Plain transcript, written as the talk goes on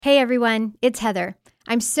Hey everyone, it's Heather.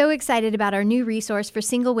 I'm so excited about our new resource for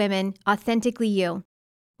single women, Authentically You.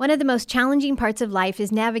 One of the most challenging parts of life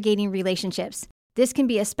is navigating relationships. This can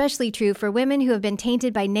be especially true for women who have been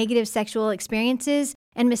tainted by negative sexual experiences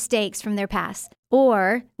and mistakes from their past,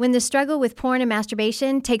 or when the struggle with porn and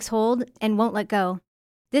masturbation takes hold and won't let go.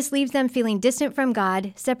 This leaves them feeling distant from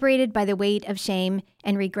God, separated by the weight of shame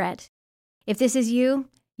and regret. If this is you,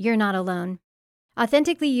 you're not alone.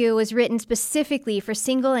 Authentically You was written specifically for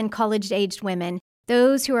single and college-aged women,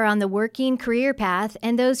 those who are on the working career path,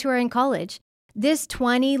 and those who are in college. This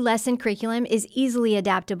 20-lesson curriculum is easily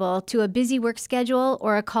adaptable to a busy work schedule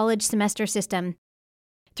or a college semester system.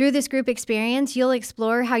 Through this group experience, you'll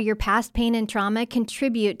explore how your past pain and trauma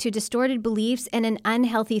contribute to distorted beliefs and an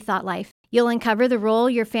unhealthy thought life. You'll uncover the role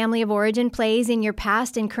your family of origin plays in your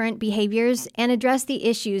past and current behaviors and address the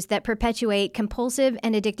issues that perpetuate compulsive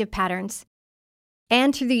and addictive patterns.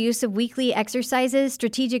 And through the use of weekly exercises,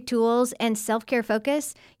 strategic tools, and self-care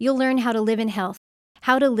focus, you'll learn how to live in health,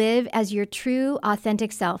 how to live as your true,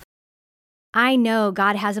 authentic self. I know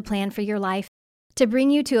God has a plan for your life to bring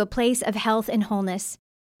you to a place of health and wholeness.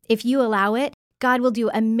 If you allow it, God will do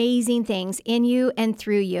amazing things in you and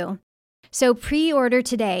through you. So pre-order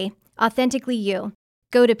today, Authentically You.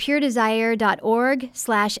 Go to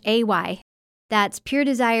puredesire.org/AY. That's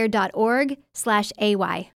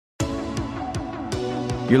puredesire.org/AY.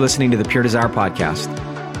 You're listening to the Pure Desire Podcast,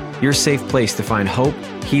 your safe place to find hope,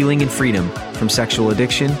 healing, and freedom from sexual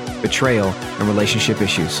addiction, betrayal, and relationship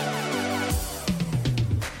issues.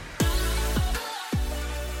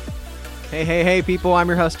 Hey, people. I'm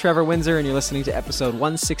your host, Trevor Windsor, and you're listening to episode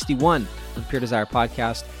 161 of the Pure Desire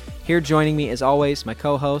Podcast. Here joining me, as always, my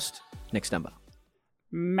co-host, Nick Stumbo.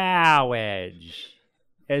 Marriage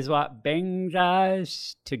is what brings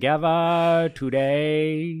us together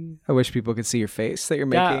today. I wish people could see your face that you're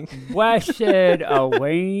making. The blessed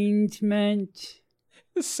arrangement.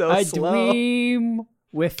 So a slow. Dream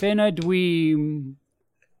within a dream.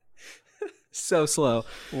 So slow.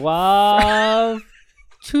 Love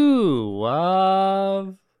to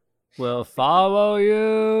love will follow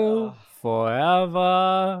you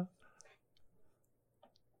forever.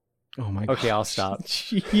 Oh my God. Okay, I'll stop.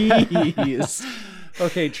 Jeez.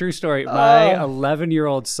 Okay, true story. My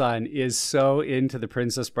 11-year-old son is so into The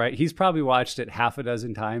Princess Bride. He's probably watched it half a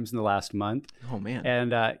dozen times in the last month. Oh, man.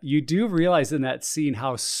 And you do realize in that scene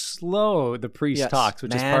how slow the priest talks,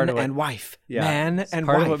 which is part of what... and wife. Yeah, Man it's and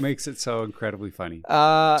part wife. of what makes it so incredibly funny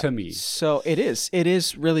to me. So it is. It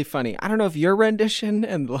is really funny. I don't know if your rendition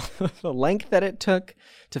and the length that it took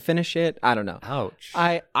to finish it, I don't know. Ouch.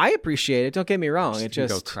 I appreciate it. Don't get me wrong. It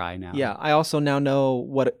just... go cry now. Yeah, I also now know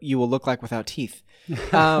what you will look like without teeth.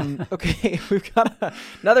 Okay, we've got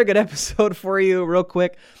another good episode for you real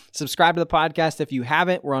quick. Subscribe to the podcast if you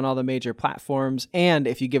haven't. We're on all the major platforms. And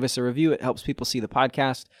if you give us a review, it helps people see the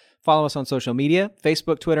podcast. Follow us on social media,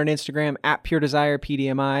 Facebook, Twitter, and Instagram at Pure Desire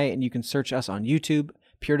PDMI. And you can search us on YouTube,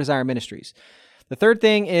 Pure Desire Ministries. The third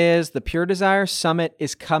thing is the Pure Desire Summit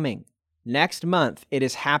is coming. Next month, it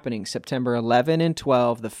is happening. September 11 and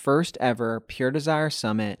 12, the first ever Pure Desire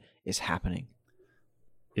Summit is happening.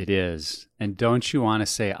 It is. And don't you want to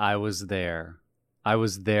say, I was there. I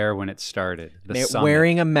was there when it started. The summit.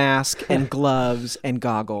 Wearing a mask and gloves and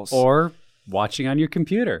goggles. Or watching on your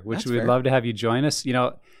computer, which That's we'd fair. love to have you join us. You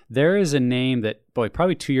know, there is a name that,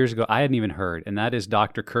 probably 2 years ago, I hadn't even heard, and that is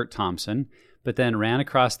Dr. Kurt Thompson, but then ran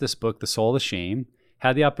across this book, The Soul of Shame,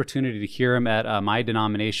 had the opportunity to hear him at my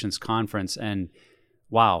denomination's conference, and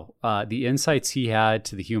wow, the insights he had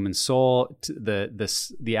to the human soul, to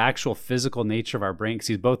the actual physical nature of our brain, because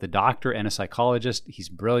he's both a doctor and a psychologist. He's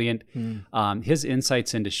brilliant. His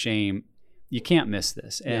insights into shame, you can't miss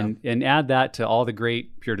this. And add that to all the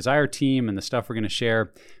great Pure Desire team and the stuff we're going to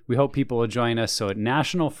share. We hope people will join us. So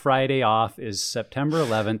National Friday Off is September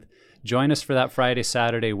 11th. Join us for that Friday,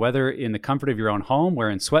 Saturday, whether in the comfort of your own home,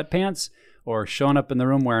 wearing sweatpants, or showing up in the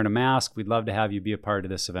room wearing a mask. We'd love to have you be a part of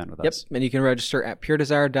this event with us. And you can register at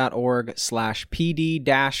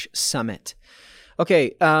puredesire.org/PD-summit.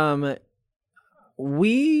 Okay, I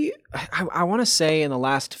want to say in the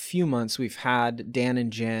last few months, we've had Dan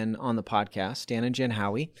and Jen on the podcast, Dan and Jen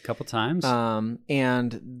Howie. A couple times.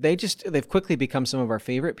 And they've quickly become some of our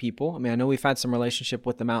favorite people. I mean, I know we've had some relationship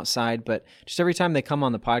with them outside, but just every time they come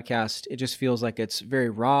on the podcast, it just feels like it's very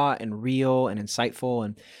raw and real and insightful.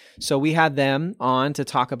 And so we had them on to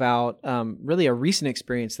talk about really a recent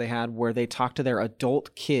experience they had where they talked to their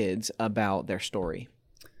adult kids about their story.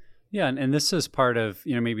 Yeah, and this is part of,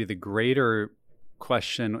 maybe the greater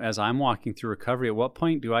question as I'm walking through recovery. At what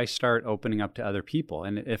point do I start opening up to other people?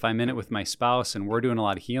 And if I'm in it with my spouse and we're doing a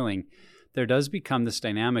lot of healing, there does become this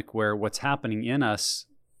dynamic where what's happening in us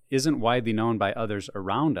isn't widely known by others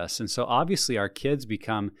around us. And so obviously our kids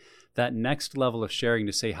become that next level of sharing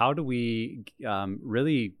to say, how do we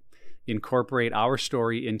really incorporate our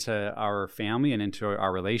story into our family and into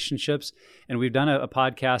our relationships? And we've done a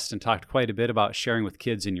podcast and talked quite a bit about sharing with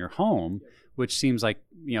kids in your home, which seems like,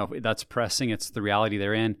 that's pressing. It's the reality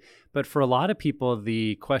they're in. But for a lot of people,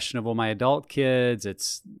 the question of, well, my adult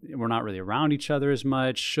kids, we're not really around each other as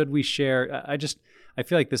much. Should we share? I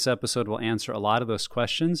feel like this episode will answer a lot of those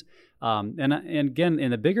questions. And again,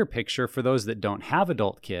 in the bigger picture, for those that don't have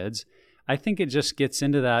adult kids, I think it just gets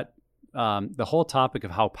into that, the whole topic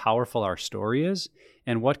of how powerful our story is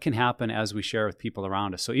and what can happen as we share with people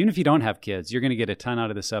around us. So even if you don't have kids, you're going to get a ton out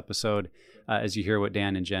of this episode as you hear what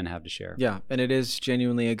Dan and Jen have to share. Yeah, and it is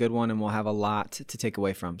genuinely a good one, and we'll have a lot to take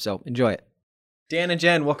away from. So enjoy it. Dan and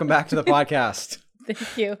Jen, welcome back to the podcast.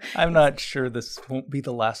 Thank you. I'm not sure this won't be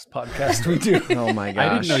the last podcast we do. Oh my gosh.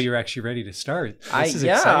 I didn't know you were actually ready to start. This is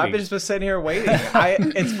I've exciting. just been sitting here waiting.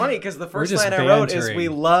 It's funny because the first line I wrote is, we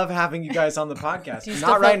love having you guys on the podcast.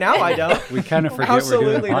 Not right now, I don't. We kind of forget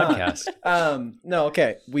we're doing a podcast. No,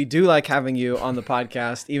 okay. We do like having you on the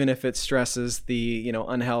podcast, even if it stresses the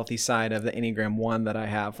unhealthy side of the Enneagram 1 that I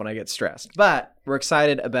have when I get stressed. But we're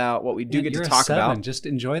excited about what we do get to talk about. Just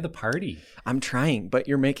enjoy the party. I'm trying, but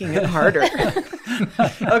you're making it harder.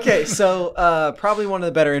 Okay, so probably one of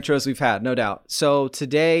the better intros we've had, no doubt. So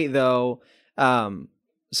today, though,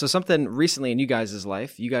 so something recently in you guys'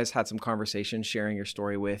 life, you guys had some conversation sharing your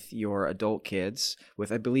story with your adult kids,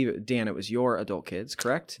 with, I believe, Dan, it was your adult kids,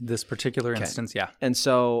 correct? This particular instance, yeah. And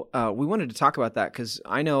so we wanted to talk about that because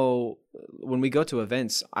I know when we go to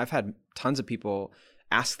events, I've had tons of people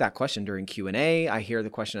ask that question during Q&A. I hear the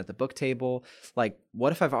question at the book table, like,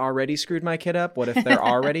 what if I've already screwed my kid up? What if they're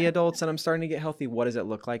already adults and I'm starting to get healthy? What does it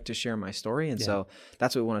look like to share my story? And so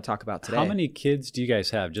that's what we want to talk about today. How many kids do you guys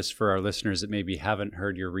have? Just for our listeners that maybe haven't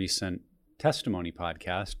heard your recent testimony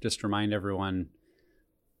podcast, just remind everyone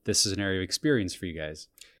this is an area of experience for you guys.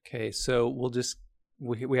 Okay, so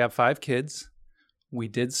we have 5 kids. We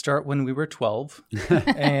did start when we were 12,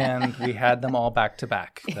 and we had them all back to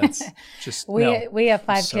back. That's just we have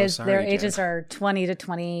 5 so kids. sorry, Their Jen. ages are 20 to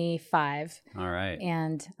 25. All right.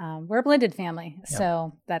 And we're a blended family.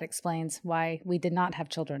 So that explains why we did not have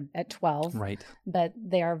children at 12. right. But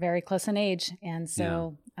they are very close in age. And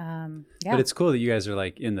so, But it's cool that you guys are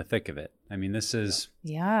like in the thick of it. I mean, this is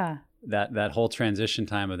that whole transition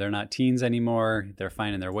time of they're not teens anymore. They're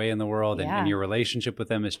finding their way in the world, and your relationship with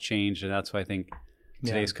them has changed. And that's why I think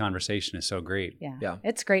today's conversation is so great. Yeah.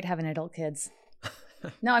 It's great having adult kids.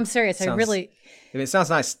 No, I'm serious. It sounds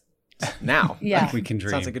nice now. Yeah. We can dream.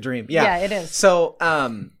 Sounds like a dream. Yeah, it is. So,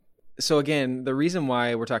 so again, the reason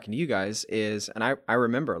why we're talking to you guys is, and I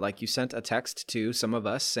remember, like, you sent a text to some of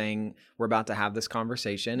us saying we're about to have this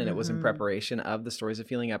conversation, and it was in preparation of the Stories of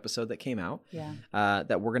Healing episode that came out,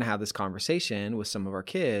 that we're going to have this conversation with some of our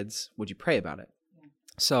kids. Would you pray about it?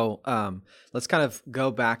 So let's kind of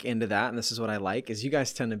go back into that. And this is what I like, is you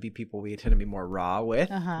guys tend to be people we tend to be more raw with,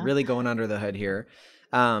 really going under the hood here.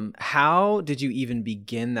 How did you even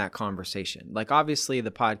begin that conversation? Like, obviously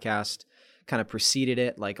the podcast kind of preceded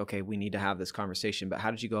it, like, okay, we need to have this conversation, but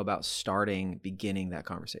how did you go about beginning that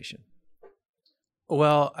conversation?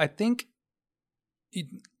 Well, I think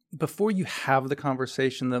before you have the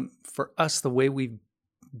conversation, for us, the way we've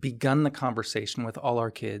begun the conversation with all our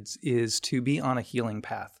kids is to be on a healing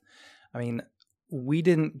path. I mean, we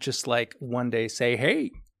didn't just like one day say,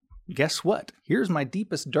 hey, guess what? Here's my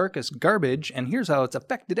deepest, darkest garbage, and here's how it's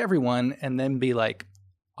affected everyone, and then be like,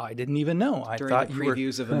 I didn't even know. I During thought the you were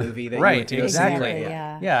previews of a movie that right, you went to go see. exactly.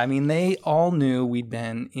 Right? Yeah, I mean, they all knew we'd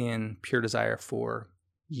been in Pure Desire for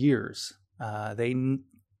years.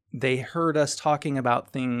 They heard us talking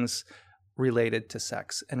about things related to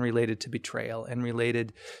sex and related to betrayal and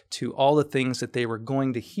related to all the things that they were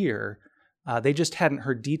going to hear. They just hadn't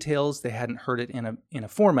heard details. They hadn't heard it in a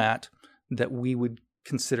format that we would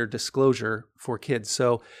consider disclosure for kids.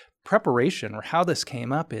 So preparation, or how this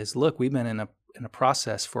came up, is, look, we've been in a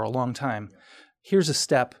process for a long time. Here's a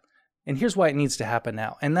step, and here's why it needs to happen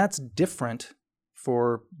now. And that's different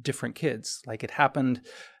for different kids. Like, it happened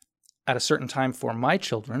at a certain time for my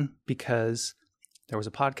children because there was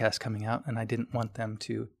a podcast coming out, and I didn't want them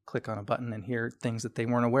to click on a button and hear things that they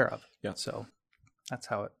weren't aware of. Yeah. So that's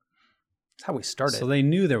how we started. So they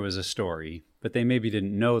knew there was a story, but they maybe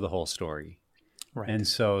didn't know the whole story. Right. And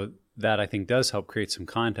so that, I think, does help create some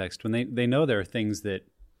context when they know there are things that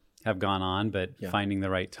have gone on, but finding the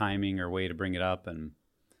right timing or way to bring it up. And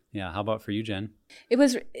how about for you, Jen? It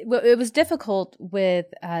was difficult with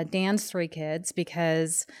Dan's 3 kids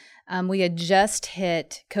because we had just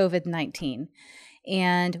hit COVID-19,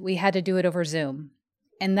 and we had to do it over Zoom.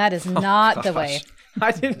 And that is not the way.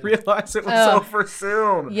 I didn't realize it was over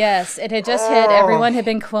soon. Yes, it had just hit. Everyone had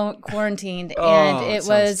been quarantined, and it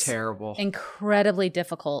was terrible, incredibly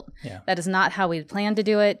difficult. Yeah. That is not how we planned to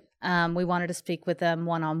do it. We wanted to speak with them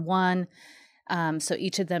one-on-one, so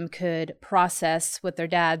each of them could process with their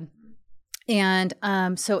dad. And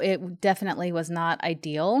so it definitely was not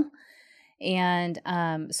ideal. And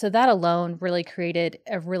so that alone really created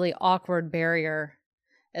a really awkward barrier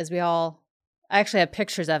as I actually have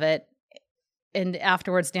pictures of it. And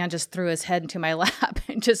afterwards, Dan just threw his head into my lap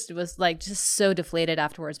and just was like just so deflated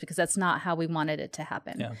afterwards, because that's not how we wanted it to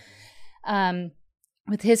happen. Yeah.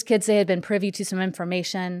 With his kids, they had been privy to some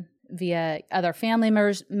information via other family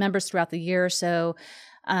members throughout the year. So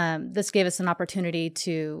this gave us an opportunity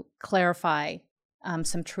to clarify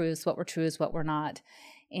some truths, what were truths, what were not.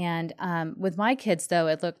 And with my kids, though,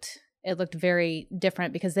 it looked very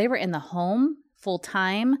different because they were in the home full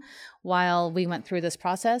time while we went through this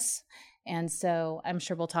process. And so I'm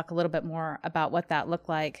sure we'll talk a little bit more about what that looked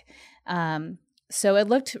like. So it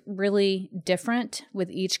looked really different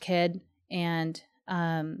with each kid, and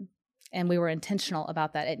we were intentional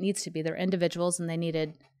about that. It needs to be. They're individuals, and they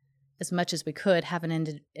needed, as much as we could, have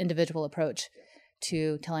an individual approach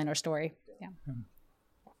to telling our story. Yeah.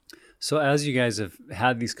 So as you guys have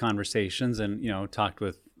had these conversations and, talked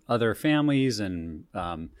with other families and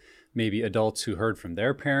maybe adults who heard from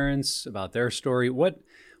their parents about their story,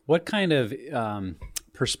 what kind of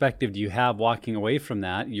perspective do you have walking away from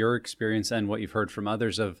that, your experience and what you've heard from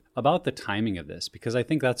others about the timing of this? Because I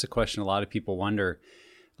think that's a question a lot of people wonder.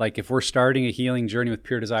 Like, if we're starting a healing journey with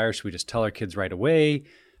Pure Desire, should we just tell our kids right away?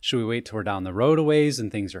 Should we wait till we're down the road a ways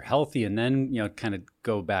and things are healthy and then, kind of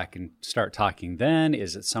go back and start talking then?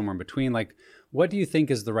 Is it somewhere in between? Like, what do you think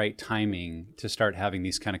is the right timing to start having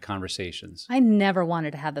these kind of conversations? I never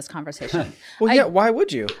wanted to have this conversation. Well, why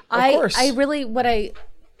would you? Of course.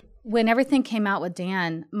 When everything came out with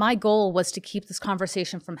Dan, my goal was to keep this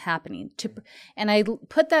conversation from happening. And I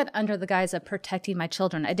put that under the guise of protecting my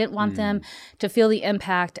children. I didn't want them to feel the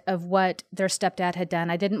impact of what their stepdad had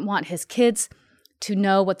done. I didn't want his kids to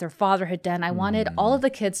know what their father had done. I wanted all of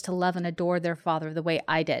the kids to love and adore their father the way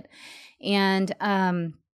I did. And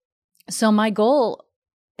so my goal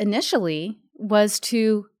initially was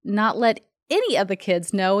to not let any of the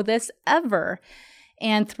kids know this ever.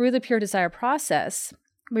 And through the Pure Desire process,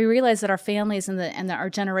 we realize that our families and our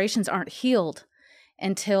generations aren't healed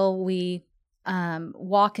until we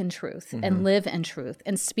walk in truth and live in truth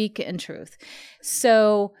and speak in truth.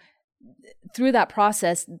 So through that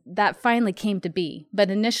process, that finally came to be. But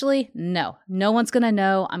initially, no one's going to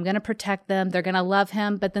know. I'm going to protect them. They're going to love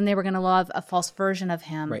him, but then they were going to love a false version of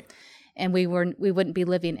him. Right. And we wouldn't be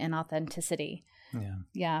living in authenticity. Yeah.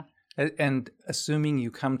 Yeah. And assuming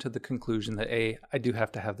you come to the conclusion that, I do have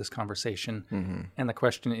to have this conversation, and the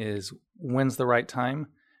question is, when's the right time?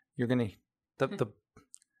 You're going to,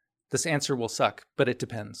 this answer will suck, but it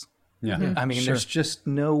depends. Yeah. I mean, there's just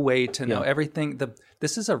no way to know everything.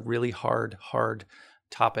 This is a really hard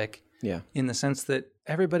topic. Yeah. In the sense that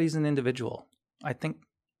everybody's an individual. I think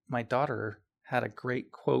my daughter had a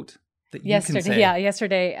great quote that you can say. Yeah.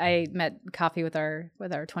 Yesterday I met coffee with our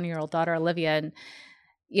 20-year-old daughter, Olivia, and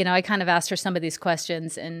I kind of asked her some of these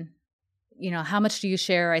questions, and, how much do you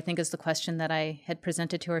share? I think is the question that I had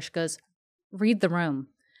presented to her. She goes, read the room.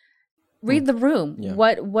 Read the room. Yeah.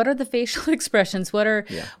 What are the facial expressions? What are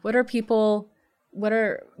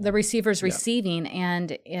the receivers receiving?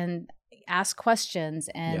 And ask questions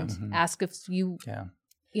and ask if you,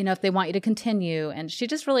 if they want you to continue. And she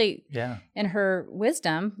just really, in her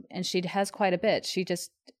wisdom, and she has quite a bit, she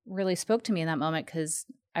just really spoke to me in that moment, because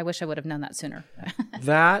I wish I would have known that sooner.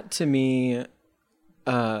 That to me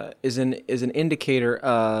is an indicator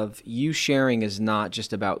of you sharing is not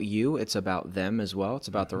just about you, it's about them as well. It's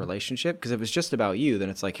about the relationship. Because if it's just about you, then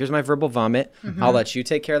it's like, here's my verbal vomit. I'll let you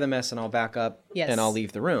take care of the mess and I'll back up and I'll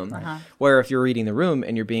leave the room. Where if you're reading the room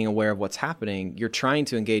and you're being aware of what's happening, you're trying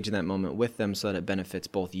to engage in that moment with them so that it benefits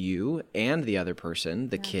both you and the other person,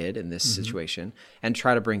 the kid in this situation, and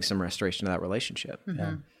try to bring some restoration to that relationship.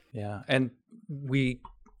 Yeah. And we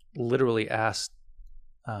literally asked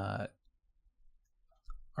our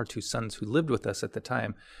two sons who lived with us at the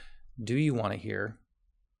time, do you want to hear?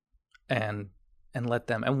 And let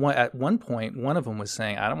them. And at one point, one of them was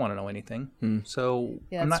saying, I don't want to know anything. So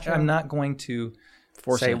I'm not going to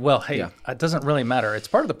say, well, hey, it doesn't really matter. It's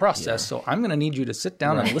part of the process. So I'm going to need you to sit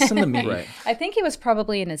down and listen to me. I think he was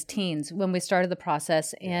probably in his teens when we started the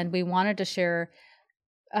process, and we wanted to share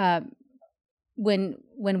when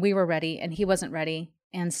we were ready and he wasn't ready.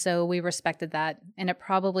 And so we respected that. And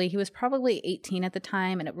he was probably 18 at the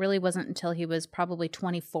time. And it really wasn't until he was probably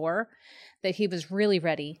 24 that he was really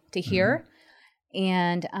ready to hear.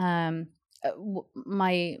 And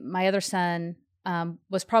my other son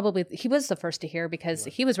he was the first to hear because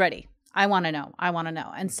he was ready. I want to know.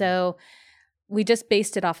 And so we just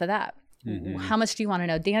based it off of that. How much do you want to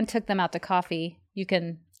know? Dan took them out to coffee. You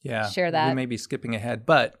can share that. We may be skipping ahead,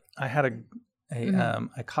 but I had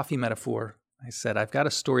a coffee metaphor. I said, I've got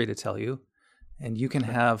a story to tell you, and you can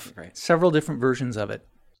have several different versions of it.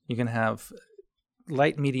 You can have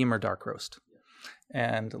light, medium, or dark roast.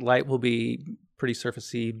 And light will be pretty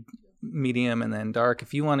surfacey, medium, and then dark.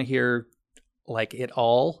 If you want to hear like it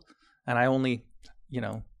all, and I only,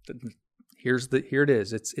 here it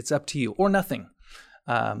is. It's up to you, or nothing.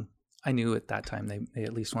 I knew at that time they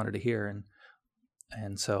at least wanted to hear,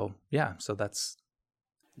 and so that's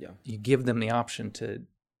you give them the option to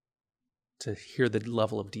hear the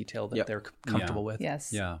level of detail that they're comfortable with.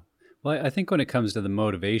 Yes. Yeah. Well, I think when it comes to the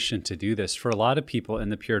motivation to do this, for a lot of people in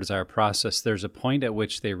the Pure Desire process, there's a point at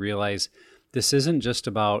which they realize this isn't just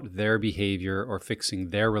about their behavior or fixing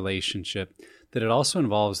their relationship, that it also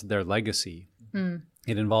involves their legacy.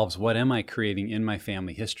 It involves, what am I creating in my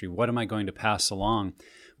family history? What am I going to pass along?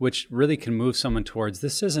 Which really can move someone towards,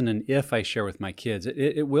 this isn't an if I share with my kids,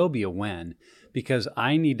 it will be a when, because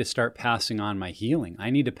I need to start passing on my healing. I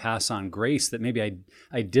need to pass on grace that maybe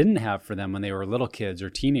I didn't have for them when they were little kids or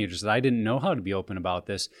teenagers, that I didn't know how to be open about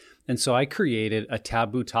this. And so I created a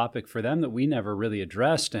taboo topic for them that we never really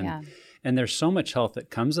addressed. And there's so much health that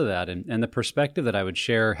comes of that. And the perspective that I would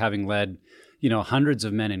share, having led, hundreds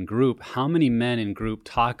of men in group, how many men in group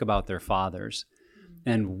talk about their fathers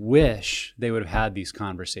and wish they would have had these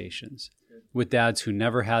conversations with dads who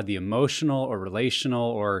never had the emotional or relational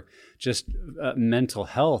or just mental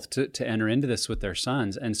health to enter into this with their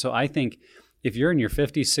sons. And so I think if you're in your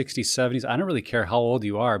 50s, 60s, 70s, I don't really care how old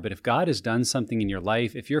you are, but if God has done something in your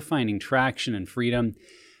life, if you're finding traction and freedom,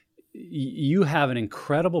 you have an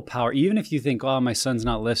incredible power. Even if you think, oh, my son's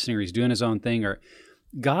not listening, or he's doing his own thing, or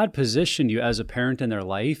God positioned you as a parent in their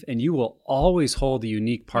life, and you will always hold a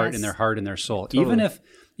unique part in their heart and their soul. Totally.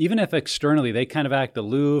 Even if externally they kind of act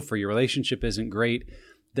aloof or your relationship isn't great,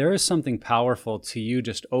 there is something powerful to you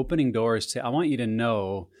just opening doors to, I want you to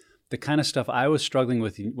know the kind of stuff I was struggling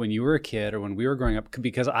with when you were a kid or when we were growing up,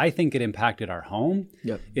 because I think it impacted our home.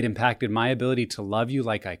 Yep. It impacted my ability to love you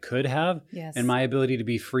like I could have, and my ability to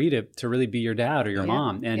be free to really be your dad or your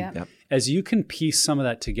mom. And as you can piece some of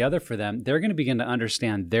that together for them, they're going to begin to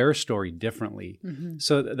understand their story differently.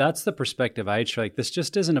 So that's the perspective I'd share. Like, this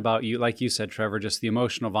just isn't about you, like you said, Trevor, just the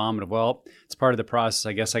emotional vomit of, well, it's part of the process.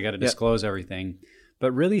 I guess I got to disclose everything.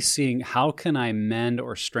 But really seeing, how can I mend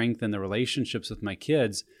or strengthen the relationships with my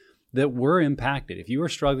kids that were impacted? If you were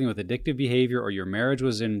struggling with addictive behavior or your marriage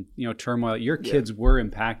was in turmoil, your kids were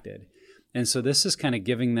impacted. And so this is kind of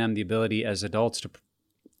giving them the ability as adults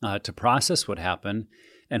to process what happened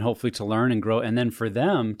and hopefully to learn and grow, and then for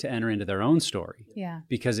them to enter into their own story.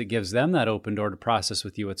 Because it gives them that open door to process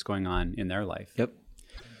with you what's going on in their life. Yep.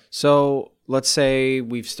 So let's say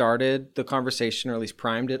we've started the conversation, or at least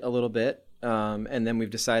primed it a little bit, and then we've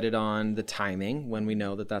decided on the timing when we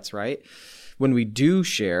know that that's right. When we do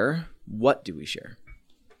share, what do we share?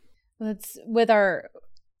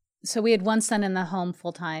 So we had one son in the home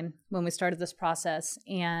full time when we started this process,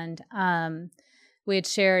 and we had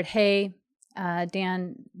shared, hey,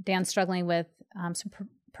 Dan's struggling with some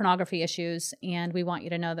pornography issues, and we want you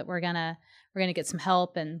to know that we're gonna get some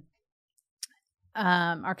help. And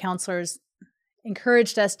our counselors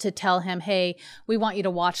encouraged us to tell him, hey, we want you to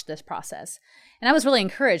watch this process. And I was really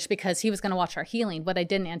encouraged because he was going to watch our healing. What I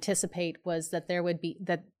didn't anticipate was that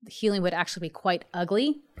that healing would actually be quite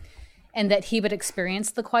ugly, and that he would experience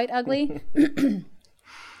the quite ugly.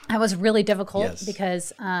 That was really difficult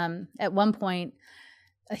because at one point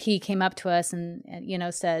he came up to us and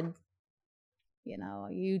said,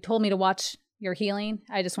 you told me to watch your healing.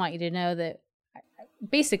 I just want you to know that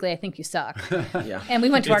basically I think you suck. And we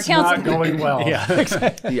went to our counselors. It's not going well.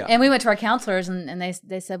 And we went to our counselors, and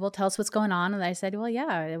they said, well, tell us what's going on. And I said, well,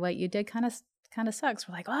 yeah, what you did kind of sucks.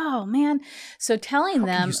 We're like, oh man. So telling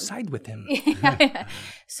them, you side with him.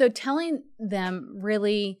 So telling them,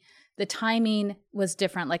 really, the timing was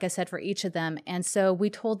different, like I said, for each of them. And so we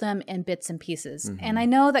told them in bits and pieces. And I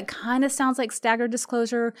know that kind of sounds like staggered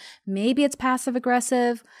disclosure. Maybe it's passive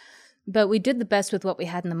aggressive, but we did the best with what we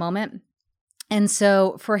had in the moment. And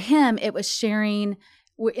so for him, it was sharing,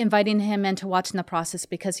 inviting him into watching the process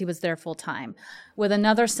because he was there full time. With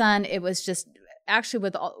another son, it was just actually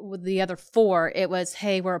with the other 4, it was,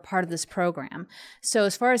 hey, we're a part of this program. So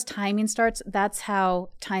as far as timing starts, that's how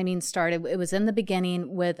timing started. It was in the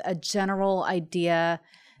beginning with a general idea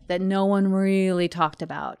that no one really talked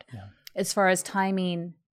about. Yeah. As far as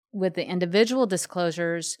timing with the individual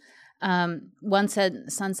disclosures, one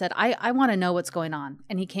son said, I want to know what's going on.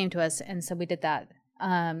 And he came to us, and so we did that.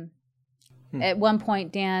 At one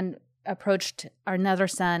point, Dan approached another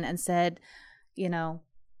son and said, you know,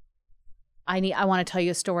 I want to tell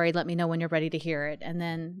you a story. Let me know when you're ready to hear it. And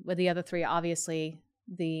then with the other 3, obviously,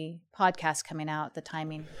 the podcast coming out, the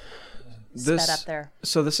timing sped up there.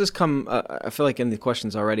 So this has come, I feel like in the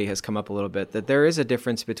questions already has come up a little bit, that there is a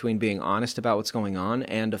difference between being honest about what's going on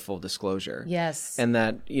and a full disclosure. Yes. And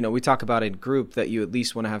that, you know, we talk about in group that you at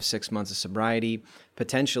least want to have 6 months of sobriety,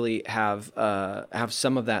 potentially have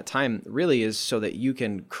some of that time really is so that you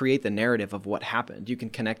can create the narrative of what happened. You can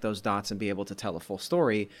connect those dots and be able to tell a full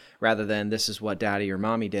story rather than this is what daddy or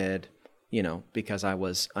mommy did, you know, because I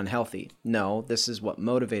was unhealthy. No, this is what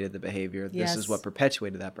motivated the behavior. Yes. This is what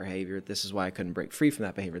perpetuated that behavior. This is why I couldn't break free from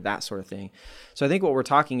that behavior, that sort of thing. So I think what we're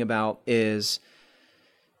talking about is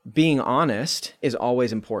being honest is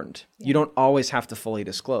always important. Yeah. You don't always have to fully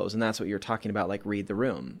disclose. And that's what you're talking about, like read the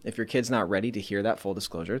room. If your kid's not ready to hear that full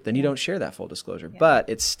disclosure, then you don't share that full disclosure. Yeah. But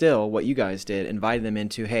it's still what you guys did, inviting them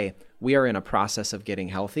into, hey, we are in a process of getting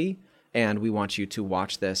healthy and we want you to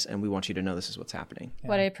watch this and we want you to know this is what's happening. Yeah.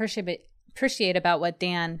 What I appreciate about what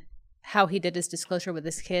Dan, how he did his disclosure with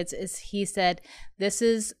his kids is he said, this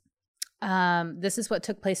is what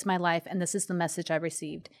took place in my life, and this is the message I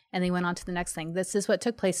received. And they went on to the next thing. This is what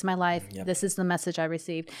took place in my life. Yep. This is the message I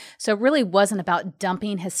received. So it really wasn't about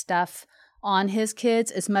dumping his stuff on his kids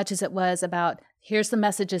as much as it was about, here's the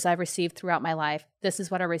messages I've received throughout my life. This is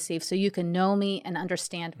what I received, so you can know me and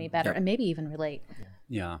understand me better, and maybe even relate.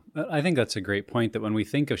 Yeah, I think that's a great point, that when we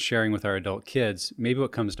think of sharing with our adult kids, maybe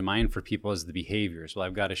what comes to mind for people is the behaviors. Well,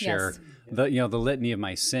 I've got to share the litany of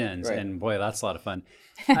my sins, right. And boy, that's a lot of fun.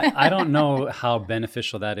 I don't know how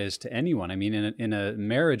beneficial that is to anyone. I mean, in a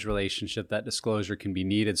marriage relationship, that disclosure can be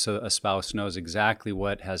needed so a spouse knows exactly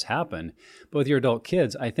what has happened. But with your adult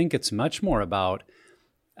kids, I think it's much more about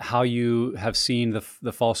how you have seen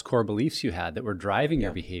the false core beliefs you had that were driving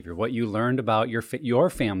your behavior, what you learned about your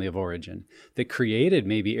family of origin that created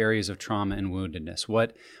maybe areas of trauma and woundedness,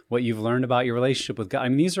 what you've learned about your relationship with God. I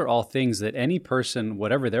mean, these are all things that any person,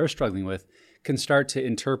 whatever they're struggling with, can start to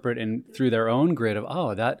interpret and through their own grid of,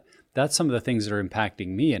 oh, that's some of the things that are impacting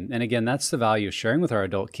me. And again, that's the value of sharing with our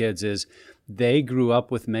adult kids is they grew up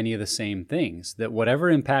with many of the same things, that whatever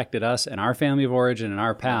impacted us and our family of origin and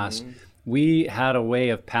our past, we had a way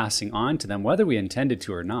of passing on to them, whether we intended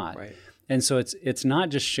to or not. Right. And so it's not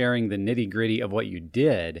just sharing the nitty gritty of what you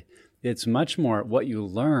did. It's much more what you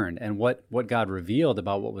learned and what God revealed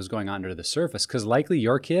about what was going on under the surface. Because likely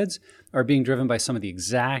your kids are being driven by some of the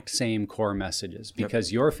exact same core messages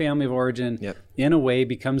because your family of origin, in a way,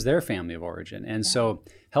 becomes their family of origin. And so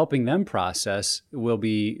helping them process will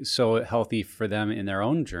be so healthy for them in their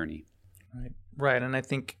own journey. Right. And I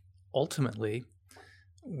think ultimately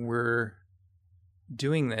we're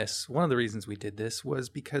doing this. One of the reasons we did this was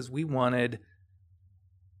because we wanted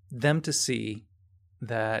them to see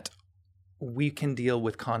that we can deal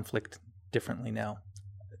with conflict differently now.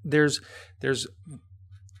 There's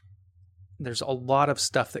a lot of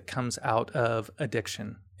stuff that comes out of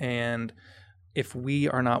addiction. And if we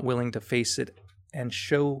are not willing to face it and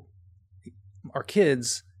show our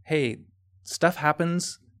kids, hey, stuff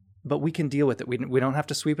happens, but we can deal with it. We don't have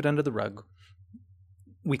to sweep it under the rug.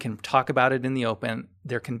 We can talk about it in the open.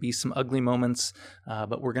 There can be some ugly moments,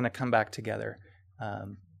 but we're going to come back together.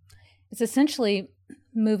 It's essentially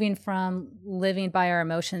moving from living by our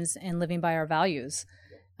emotions and living by our values.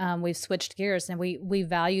 We've switched gears, and we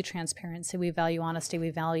value transparency, we value honesty,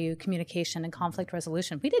 we value communication and conflict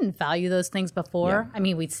resolution. We didn't value those things before. I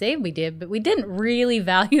mean, we'd say we did, but we didn't really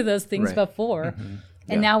value those things before.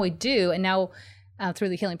 And now we do. And now through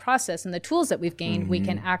the healing process and the tools that we've gained, we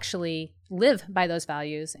can actually live by those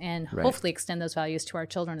values and hopefully extend those values to our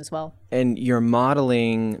children as well. And you're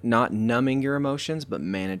modeling not numbing your emotions, but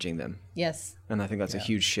managing them. Yes. And I think that's a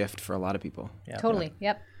huge shift for a lot of people. Totally.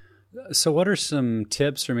 Yep. So what are some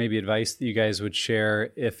tips or maybe advice that you guys would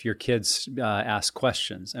share if your kids ask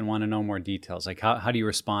questions and want to know more details? Like how do you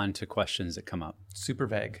respond to questions that come up? Super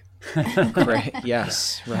vague. Great.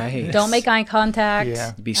 Yes. Right. Don't make eye contact.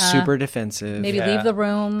 Yeah. Be super defensive. Maybe leave the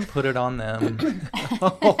room. Put it on them.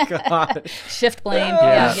 Oh, God. Shift blame.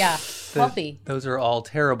 Yeah. Healthy. Those are all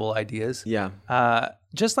terrible ideas. Yeah.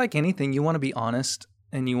 Just like anything, you want to be honest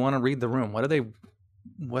and you want to read the room. What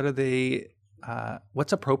are they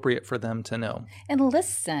what's appropriate for them to know. And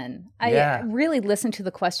listen. Yeah. I really listen to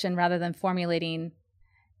the question rather than formulating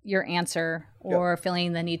your answer or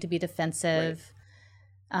feeling the need to be defensive.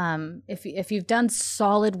 Right. If you've done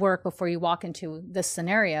solid work before you walk into this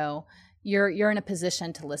scenario, you're in a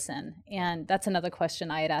position to listen. And that's another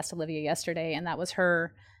question I had asked Olivia yesterday, and that was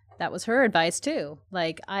her advice too.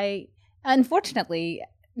 Like, unfortunately,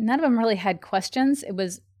 none of them really had questions. It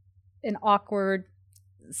was an awkward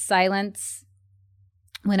silence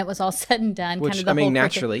when it was all said and done. Which, kind of the I mean, whole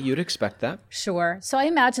naturally, you'd expect that. Sure. So I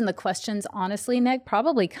imagine the questions, honestly, Nick,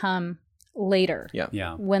 probably come later.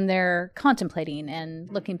 Yeah. When they're contemplating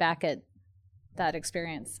and looking back at that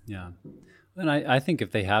experience. Yeah. And I think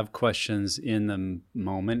if they have questions in the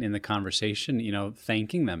moment, in the conversation,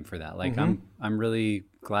 thanking them for that. Like, I'm really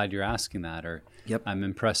glad you're asking that, or I'm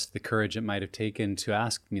impressed the courage it might have taken to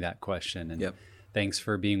ask me that question. And thanks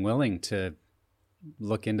for being willing to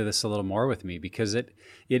look into this a little more with me, because it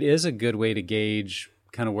is a good way to gauge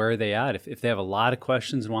kind of where they at. If they have a lot of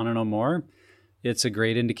questions and want to know more, it's a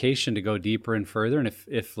great indication to go deeper and further. And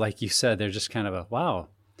if like you said, they're just kind of wow,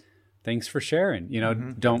 thanks for sharing,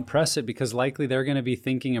 don't press it, because likely they're going to be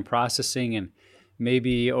thinking and processing, and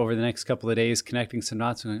maybe over the next couple of days connecting some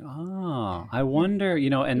dots and going, oh, I wonder,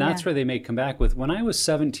 and that's where they may come back with, when I was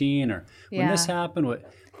 17 or when this happened,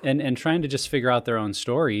 and trying to just figure out their own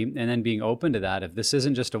story, and then being open to that. If this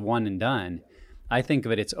isn't just a one and done, I think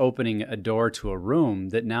of it's opening a door to a room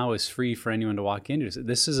that now is free for anyone to walk into. So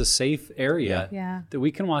this is a safe area that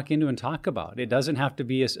we can walk into and talk about. It doesn't have to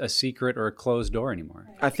be a secret or a closed door anymore.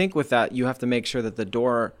 I think with that, you have to make sure that the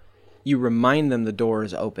door, you remind them the door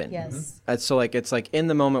is open. Yes. So it's like in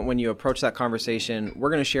the moment when you approach that conversation, we're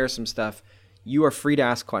going to share some stuff. You are free to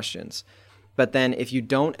ask questions. But then if you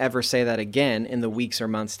don't ever say that again in the weeks or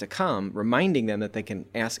months to come, reminding them that they can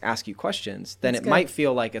ask you questions, then it might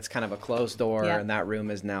feel like it's kind of a closed door and that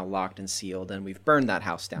room is now locked and sealed and we've burned that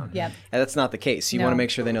house down. Yep. And that's not the case. You want to make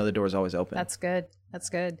sure they know the door is always open. That's good. That's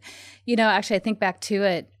good. Actually, I think back to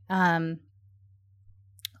it.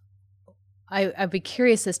 I'd be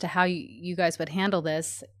curious as to how you guys would handle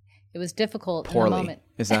this. It was difficult Poorly. in the moment.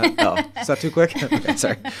 Is that too quick? Okay,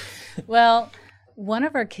 sorry. Well, one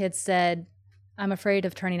of our kids said, I'm afraid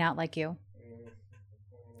of turning out like you.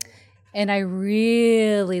 And I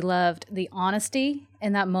really loved the honesty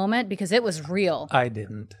in that moment, because it was real. I did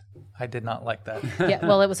not like that. Yeah,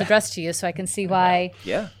 well, it was addressed to you, so I can see why.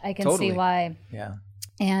 Yeah, I can see why. Yeah.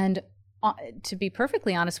 And to be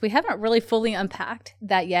perfectly honest, we haven't really fully unpacked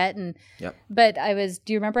that yet. And but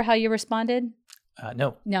do you remember how you responded?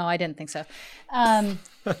 No. No, I didn't think so.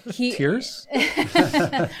 Tears?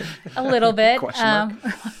 A little bit. Question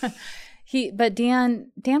mark? But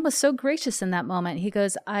Dan was so gracious in that moment. He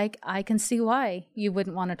goes, I can see why you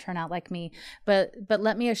wouldn't want to turn out like me, but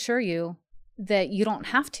let me assure you that you don't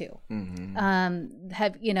have to. Mm-hmm.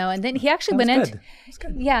 And then he actually went into,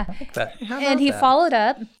 I like that. And he followed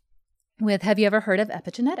up with, have you ever heard of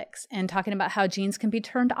epigenetics? And talking about how genes can be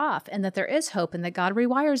turned off, and that there is hope, and that God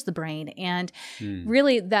rewires the brain. And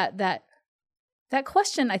really that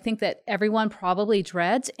question, I think that everyone probably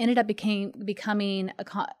dreads, ended up becoming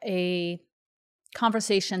a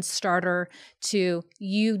conversation starter to,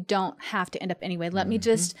 you don't have to end up anyway. Let me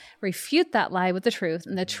just refute that lie with the truth.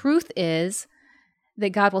 And the truth is that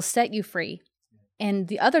God will set you free. And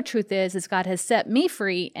the other truth is God has set me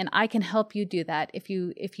free, and I can help you do that if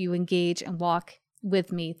you engage and walk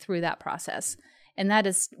with me through that process. And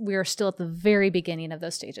we are still at the very beginning of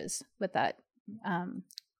those stages with that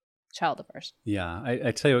child of ours. Yeah.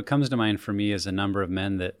 I tell you, what comes to mind for me is a number of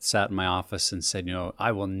men that sat in my office and said,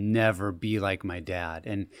 I will never be like my dad.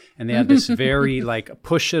 And they had this very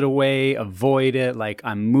push it away, avoid it,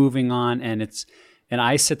 I'm moving on. And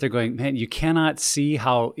I sit there going, man, you cannot see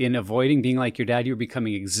how in avoiding being like your dad, you're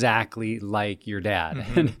becoming exactly like your dad.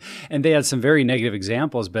 Mm-hmm. And they had some very negative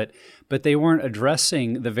examples, but they weren't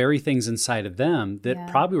addressing the very things inside of them that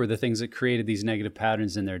probably were the things that created these negative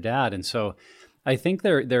patterns in their dad. And so I think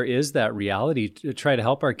there is that reality to try to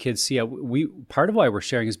help our kids see how part of why we're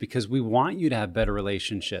sharing is because we want you to have better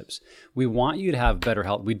relationships. We want you to have better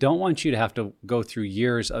health. We don't want you to have to go through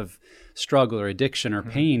years of struggle or addiction or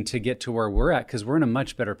pain to get to where we're at, because we're in a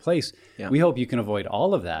much better place. Yeah. We hope you can avoid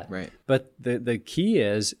all of that. Right. But the key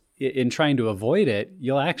is, in trying to avoid it,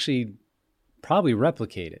 you'll actually probably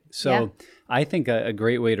replicate it. So I think a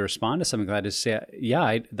great way to respond to something like that is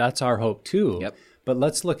say, that's our hope too. Yep. But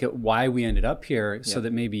let's look at why we ended up here so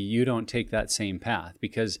that maybe you don't take that same path.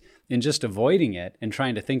 Because in just avoiding it and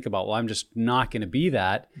trying to think about, I'm just not going to be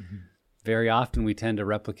that, very often we tend to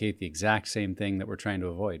replicate the exact same thing that we're trying to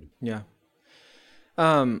avoid. Yeah.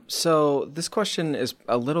 So this question is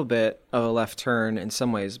a little bit of a left turn in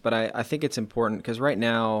some ways, but I think it's important because right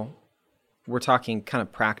now we're talking kind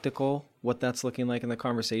of practical, what that's looking like in the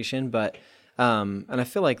conversation. But, and I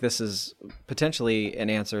feel like this is potentially an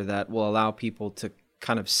answer that will allow people to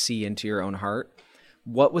kind of see into your own heart.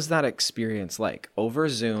 What was that experience like over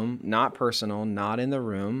Zoom, not personal, not in the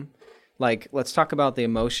room? Like, let's talk about the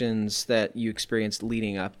emotions that you experienced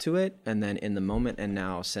leading up to it, and then in the moment and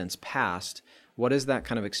now since past. What has that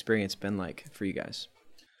kind of experience been like for you guys?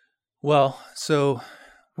 Well, so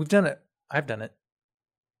we've done it. I've done it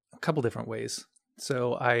a couple different ways.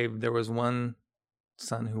 So there was one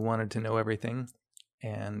son who wanted to know everything,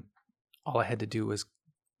 and all I had to do was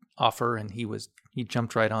offer, and he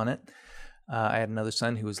jumped right on it. I had another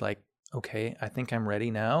son who was like, "Okay, I think I'm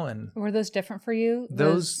ready now." And were those different for you?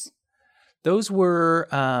 Those were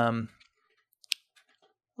a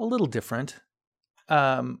little different.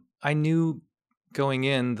 I knew going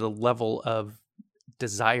in the level of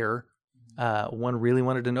desire. One really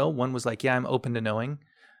wanted to know. One was like, yeah, I'm open to knowing.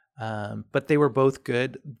 But they were both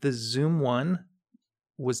good. The Zoom one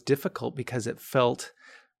was difficult because it felt,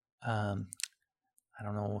 I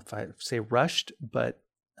don't know if I say rushed, but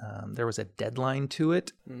there was a deadline to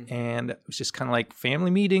it. Mm-hmm. And it was just kind of like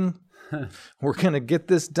family meeting. We're going to get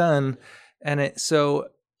this done. And so,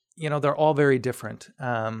 they're all very different.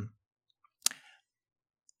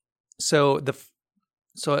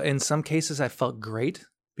 So in some cases I felt great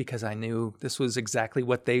because I knew this was exactly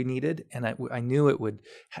what they needed, and I knew it would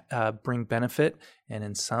bring benefit. And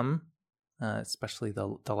in some, especially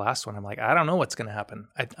the last one, I'm like, I don't know what's going to happen.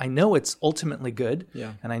 I know it's ultimately good,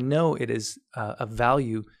 and I know it is of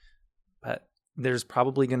value, but there's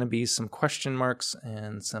probably going to be some question marks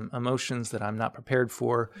and some emotions that I'm not prepared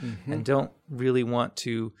for, and don't really want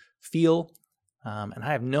to feel, and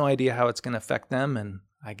I have no idea how it's going to affect them. And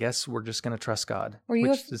I guess we're just going to trust God,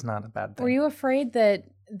 which is not a bad thing. Were you afraid that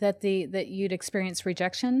you'd experience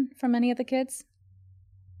rejection from any of the kids?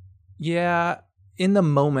 Yeah, in the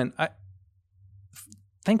moment,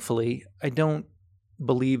 thankfully, I don't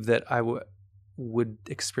believe that I would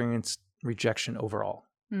experience rejection overall.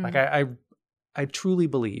 Mm. Like I truly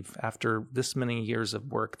believe after this many years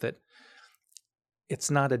of work that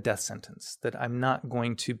it's not a death sentence, that I'm not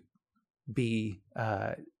going to be,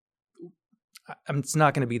 it's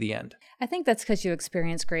not going to be the end. I think that's because you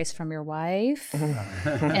experienced grace from your wife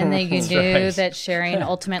and that you knew that sharing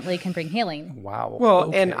ultimately can bring healing. Wow. Well,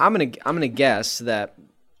 okay. And I'm gonna guess that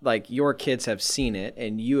like your kids have seen it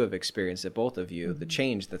and you have experienced it, both of you, the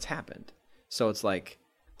change that's happened. So it's like,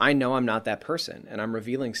 I know I'm not that person, and I'm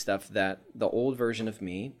revealing stuff that the old version of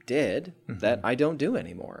me did that I don't do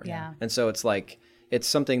anymore. Yeah. And so it's like, it's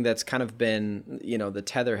something that's kind of been, the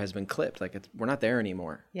tether has been clipped. Like we're not there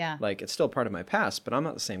anymore. Yeah. Like it's still part of my past, but I'm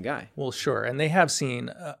not the same guy. Well, sure. And they have seen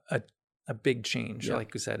a big change. Yeah.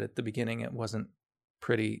 Like you said, at the beginning, it wasn't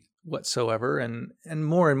pretty whatsoever. And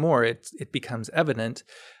more, it becomes evident,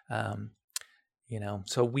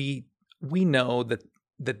 so we know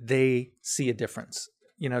that they see a difference,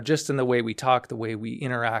 just in the way we talk, the way we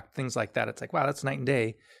interact, things like that. It's like, wow, that's night and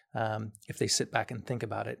day. If they sit back and think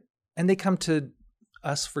about it, and they come to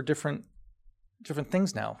us for different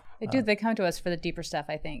things now. They do. They come to us for the deeper stuff,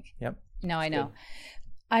 I think. Yep. No, I know. Good.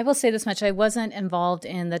 I will say this much. I wasn't involved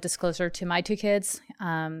in the disclosure to my two kids.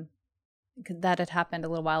 That had happened a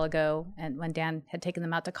little while ago, and when Dan had taken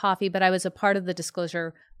them out to coffee, but I was a part of the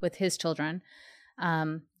disclosure with his children.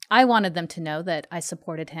 I wanted them to know that I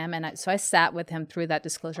supported him, and so I sat with him through that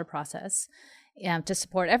disclosure process to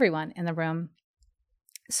support everyone in the room.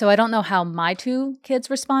 So I don't know how my two kids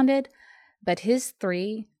responded, but his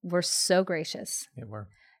three were so gracious. They were.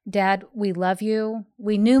 Dad, we love you.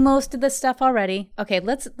 We knew most of this stuff already. Okay,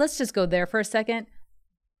 let's just go there for a second.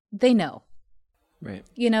 They know. Right.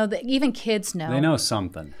 Even kids know. They know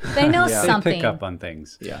something. They know something. They pick up on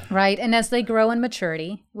things. Yeah. Right. And as they grow in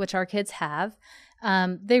maturity, which our kids have,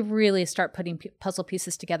 they really start putting puzzle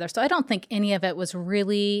pieces together. So I don't think any of it was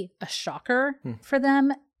really a shocker for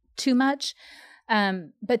them too much.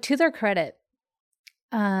 But to their credit,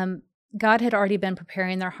 God had already been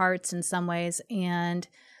preparing their hearts in some ways, and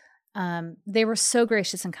they were so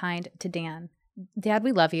gracious and kind to Dan. Dad,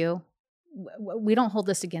 we love you. We don't hold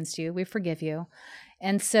this against you. We forgive you.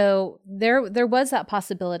 And so there was that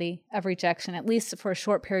possibility of rejection, at least for a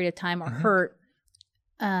short period of time, or hurt.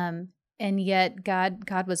 And yet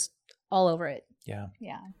God was all over it. Yeah.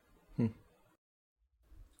 Yeah.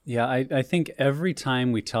 Yeah, I think every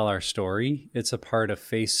time we tell our story, it's a part of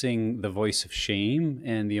facing the voice of shame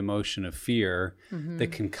and the emotion of fear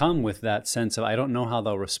that can come with that sense of, I don't know how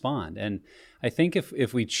they'll respond. And I think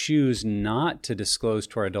if we choose not to disclose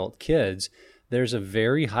to our adult kids, there's a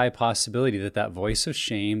very high possibility that that voice of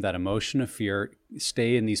shame, that emotion of fear,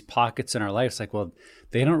 stay in these pockets in our life. It's like, well,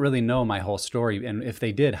 they don't really know my whole story. And if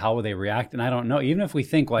they did, how would they react? And I don't know. Even if we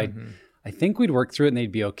think, well, I think we'd work through it and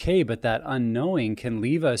they'd be okay. But that unknowing can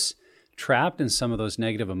leave us trapped in some of those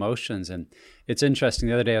negative emotions. And it's interesting.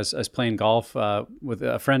 The other day I was playing golf with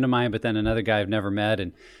a friend of mine, but then another guy I've never met.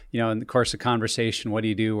 And, in the course of conversation, what do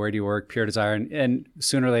you do? Where do you work? Pure Desire. And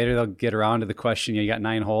sooner or later, they'll get around to the question, you got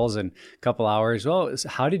 9 holes and a couple hours. Well,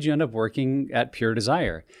 how did you end up working at Pure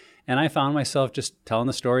Desire? And I found myself just telling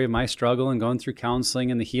the story of my struggle and going through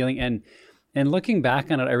counseling and the healing. And looking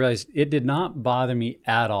back on it, I realized it did not bother me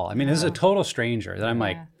at all. I mean, this is a total stranger that I'm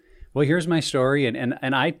like, well, here's my story.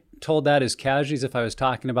 And I told that as casually as if I was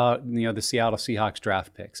talking about, the Seattle Seahawks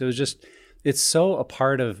draft picks. It was just, it's so a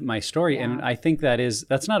part of my story. Yeah. And I think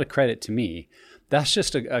that's not a credit to me. That's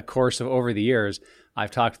just a course of over the years.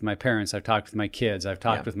 I've talked with my parents. I've talked with my kids. I've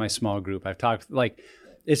talked with my small group. I've talked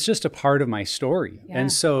it's just a part of my story. Yeah.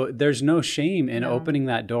 And so there's no shame in opening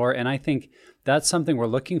that door. And I think that's something we're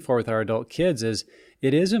looking for with our adult kids is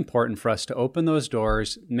it is important for us to open those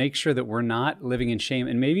doors, make sure that we're not living in shame.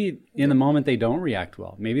 And maybe in the moment they don't react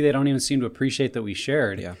well. Maybe they don't even seem to appreciate that we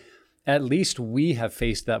shared. Yeah. At least we have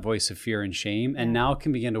faced that voice of fear and shame and now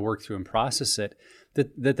can begin to work through and process it.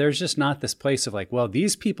 That there's just not this place of like, well,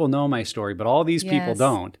 these people know my story, but all these people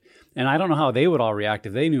don't. And I don't know how they would all react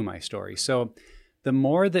if they knew my story. So the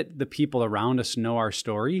more that the people around us know our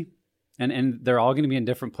story, and they're all going to be in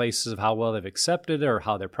different places of how well they've accepted it or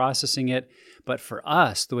how they're processing it. But for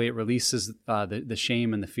us, the way it releases the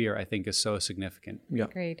shame and the fear, I think is so significant. Yeah.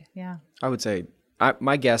 Agreed. Yeah. I would say,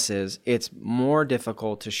 my guess is it's more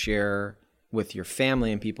difficult to share with your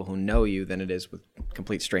family and people who know you than it is with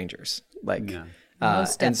complete strangers.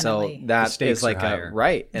 Most and so definitely. that is like higher.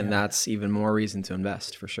 And that's even more reason to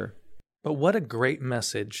invest for sure. But what a great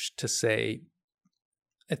message to say,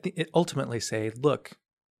 ultimately say, look,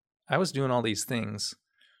 I was doing all these things,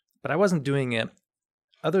 but I wasn't doing it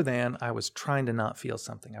other than I was trying to not feel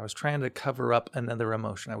something. I was trying to cover up another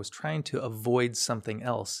emotion. I was trying to avoid something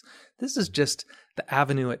else. This is just the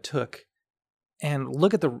avenue it took. And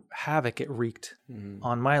look at the havoc it wreaked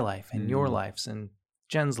on my life and your lives and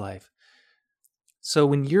Jen's life. So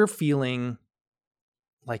when you're feeling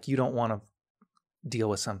like you don't want to deal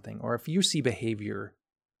with something, or if you see behavior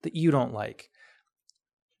that you don't like,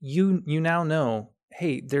 you now know,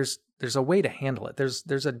 hey, there's a way to handle it.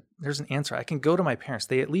 There's an answer. I can go to my parents.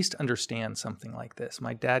 They at least understand something like this.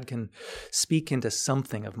 My dad can speak into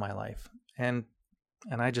something of my life. And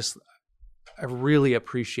I really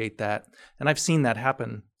appreciate that. And I've seen that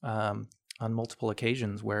happen on multiple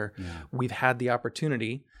occasions where we've had the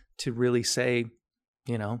opportunity to really say,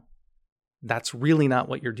 that's really not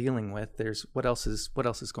what you're dealing with. There's what else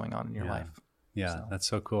is going on in your life. Yeah, that's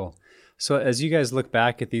so cool. So as you guys look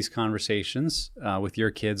back at these conversations with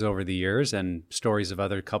your kids over the years and stories of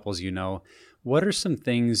other couples what are some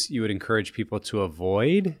things you would encourage people to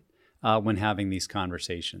avoid when having these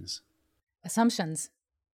conversations? Assumptions.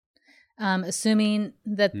 Assuming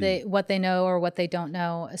that what they know or what they don't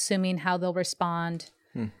know, assuming how they'll respond.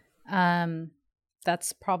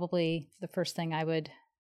 That's probably the first thing I would,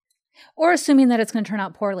 or assuming that it's going to turn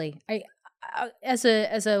out poorly. As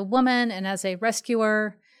a woman and as a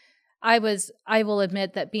rescuer, I will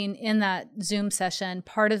admit that being in that Zoom session,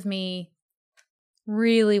 part of me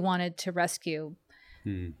really wanted to rescue.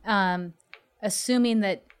 Assuming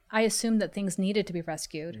that I assumed that things needed to be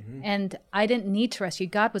rescued, and I didn't need to rescue.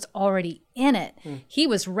 God was already in it. He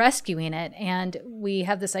was rescuing it, and we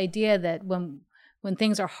have this idea that when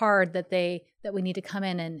things are hard, that we need to come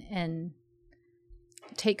in and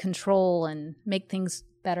take control and make things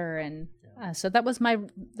better. And so that was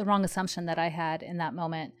the wrong assumption that I had in that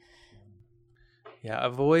moment. Yeah,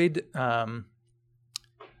 avoid, I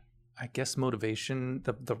guess, motivation,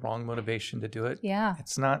 the wrong motivation to do it. Yeah.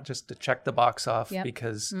 It's not just to check the box off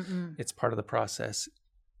because it's part of the process.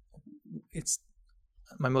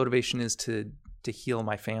 My motivation is to heal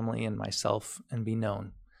my family and myself and be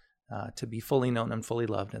known, to be fully known and fully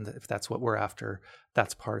loved. And if that's what we're after,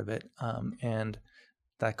 that's part of it. And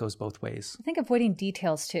that goes both ways. I think avoiding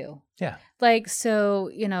details too. Yeah.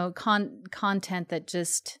 Content that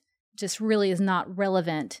just really is not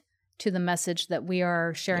relevant to the message that we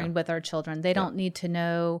are sharing with our children. They don't need to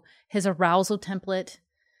know his arousal template.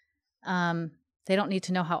 They don't need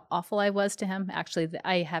to know how awful I was to him. Actually,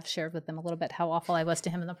 I have shared with them a little bit how awful I was to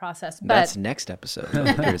him in the process. But that's next episode. How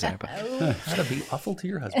to be awful to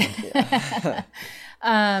your husband.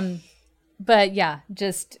 But yeah,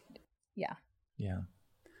 just. Yeah.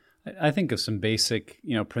 I think of some basic,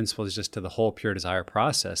 principles just to the whole pure desire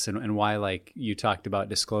process, and why, like you talked about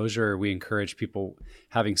disclosure, we encourage people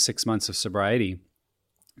having 6 months of sobriety,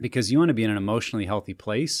 because you want to be in an emotionally healthy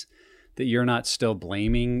place, that you're not still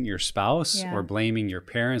blaming your spouse or blaming your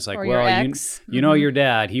parents. Like, or well, your ex. you know, your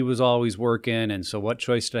dad, he was always working. And so what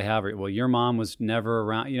choice did I have? Well, your mom was never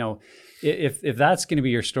around. If that's going to be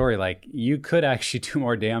your story, like, you could actually do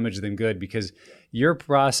more damage than good, because you're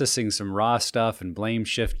processing some raw stuff and blame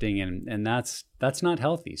shifting, and that's not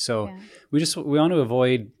healthy. So we want to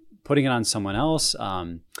avoid putting it on someone else,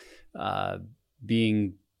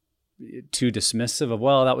 being too dismissive of,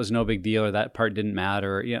 well, that was no big deal, or that part didn't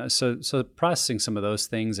matter. So processing some of those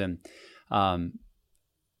things. And I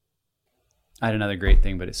had another great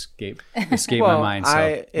thing, but escaped my mind.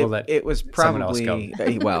 So it was probably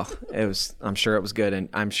I'm sure it was good, and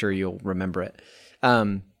I'm sure you'll remember it.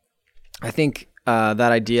 I think that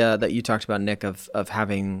idea that you talked about, Nick, of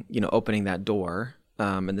having, opening that door,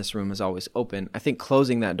 and this room is always open. I think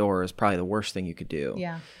closing that door is probably the worst thing you could do.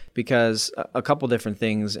 Yeah. Because a couple different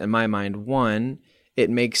things in my mind. One, it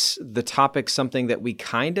makes the topic something that we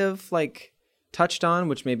kind of like touched on,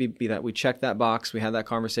 which maybe be that we checked that box, we had that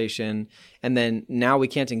conversation, and then now we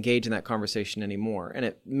can't engage in that conversation anymore. And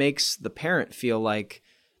it makes the parent feel like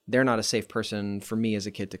they're not a safe person for me as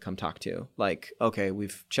a kid to come talk to. Like, okay,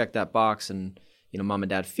 we've checked that box, and mom and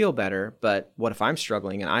dad feel better, but what if I'm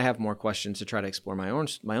struggling and I have more questions to try to explore my own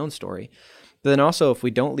story? But then also, if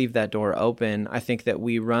we don't leave that door open, I think that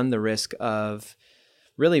we run the risk of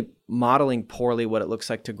really modeling poorly what it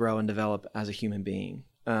looks like to grow and develop as a human being.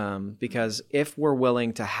 Because if we're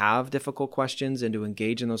willing to have difficult questions and to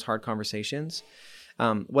engage in those hard conversations,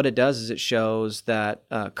 what it does is it shows that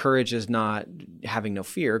courage is not having no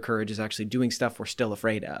fear. Courage is actually doing stuff we're still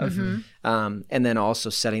afraid of. Mm-hmm. And then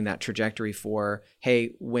also setting that trajectory for,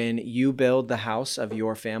 hey, when you build the house of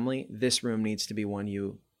your family, this room needs to be one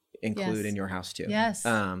you include in your house too. Yes.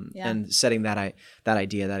 And setting that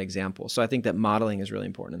idea, that example. So I think that modeling is really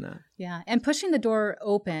important in that. Yeah. And pushing the door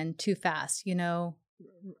open too fast, running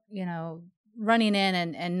in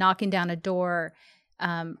and knocking down a door,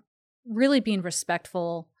 really being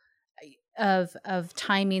respectful of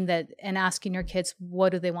timing that, and asking your kids,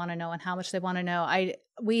 what do they want to know and how much they want to know.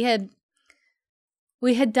 We had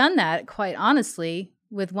done that, quite honestly,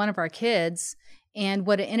 with one of our kids. And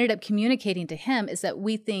what it ended up communicating to him is that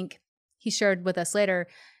we think, he shared with us later,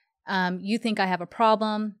 you think I have a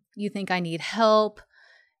problem, you think I need help.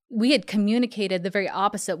 We had communicated the very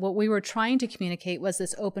opposite. What we were trying to communicate was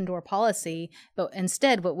this open door policy, but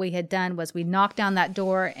instead what we had done was we knocked down that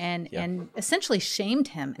door and essentially shamed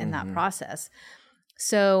him in that process.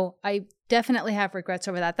 So I definitely have regrets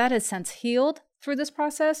over that. That has since healed through this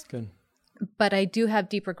process. Good. But I do have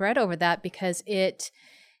deep regret over that, because it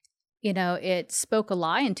spoke a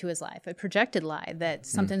lie into his life, a projected lie that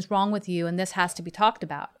something's wrong with you and this has to be talked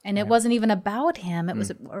about. And it wasn't even about him. It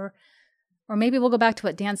was, or maybe we'll go back to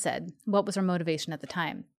what Dan said. What was our motivation at the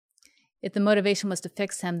time? If the motivation was to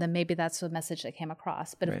fix him, then maybe that's the message that came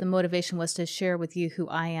across. But if the motivation was to share with you who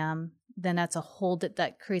I am, then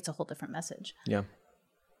that creates a whole different message. Yeah.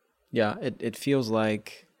 Yeah. It feels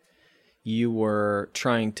like you were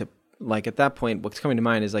trying to, like, at that point, what's coming to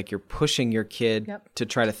mind is like you're pushing your kid to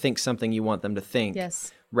try to think something you want them to think,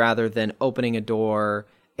 rather than opening a door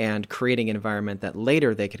and creating an environment that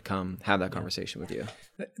later they could come have that conversation with you.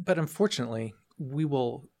 But unfortunately, we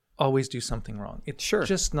will always do something wrong. It's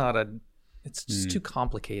just not it's just too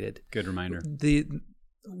complicated. Good reminder.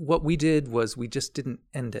 What we did was we just didn't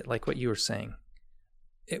end it like what you were saying.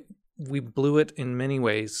 We blew it in many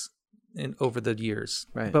ways over the years,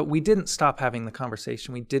 but we didn't stop having the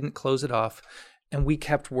conversation. We didn't close it off, and we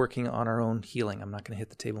kept working on our own healing. I'm not going to hit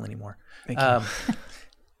the table anymore. Thank you.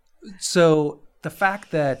 So the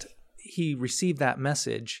fact that he received that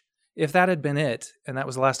message, if that had been it, and that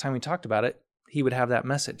was the last time we talked about it, he would have that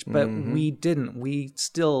message. But we didn't. We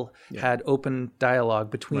still had open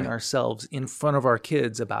dialogue between ourselves in front of our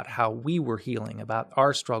kids about how we were healing, about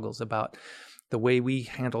our struggles, about the way we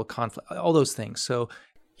handle conflict, all those things. So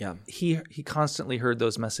he constantly heard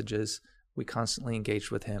those messages. We constantly engaged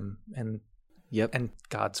with him, and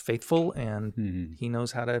God's faithful, and he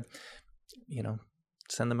knows how to,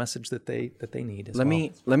 send the message that they need as well.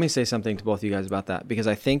 Let me say something to both of you guys about that, because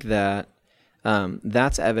I think that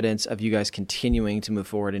that's evidence of you guys continuing to move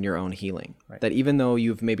forward in your own healing. That even though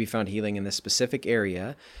you've maybe found healing in this specific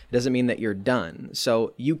area, it doesn't mean that you're done.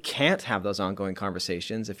 So you can't have those ongoing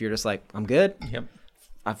conversations if you're just like, I'm good.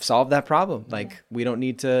 I've solved that problem. Like, we don't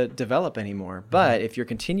need to develop anymore. But if you're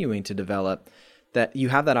continuing to develop, that you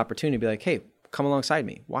have that opportunity to be like, hey, come alongside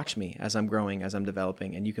me, watch me as I'm growing, as I'm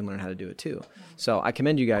developing, and you can learn how to do it too. So I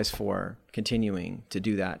commend you guys for continuing to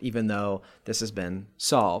do that, even though this has been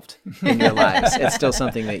solved in your lives. It's still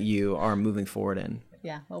something that you are moving forward in.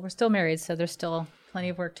 Yeah. Well, we're still married, so there's still plenty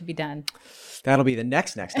of work to be done. That'll be the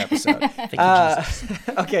next episode. Thank you, Jesus.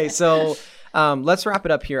 Okay, so let's wrap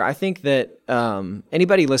it up here. I think that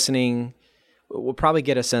anybody listening will probably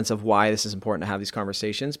get a sense of why this is important to have these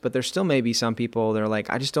conversations, but there still may be some people that are like,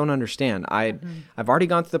 I just don't understand. I've already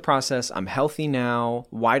gone through the process. I'm healthy now.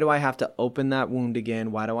 Why do I have to open that wound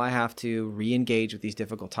again? Why do I have to re-engage with these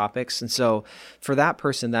difficult topics? And so for that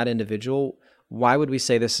person, that individual, why would we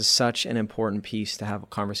say this is such an important piece to have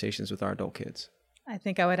conversations with our adult kids? I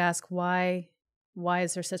think I would ask why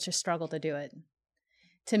is there such a struggle to do it?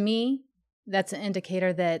 To me, that's an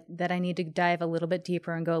indicator that I need to dive a little bit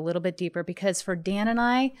deeper and go a little bit deeper, because for Dan and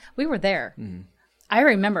I, we were there. Mm-hmm. I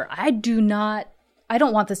remember, I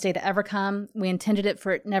don't want this day to ever come. We intended it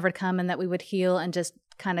for it never to come, and that we would heal and just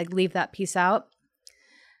kind of leave that piece out.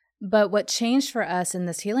 But what changed for us in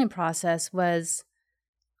this healing process was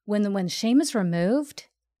when shame is removed,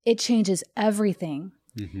 it changes everything.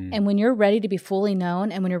 Mm-hmm. And when you're ready to be fully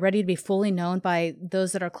known, and when you're ready to be fully known by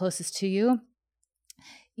those that are closest to you,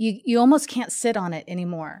 you almost can't sit on it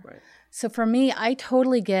anymore. Right. So for me, I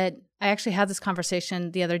actually had this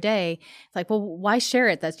conversation the other day. It's like, well, why share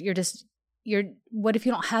it? What if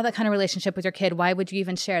you don't have that kind of relationship with your kid? Why would you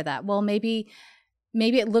even share that? Well, maybe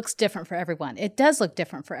it looks different for everyone. It does look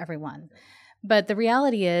different for everyone. But the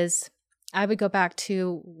reality is, I would go back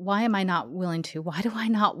to, why am I not willing to? Why do I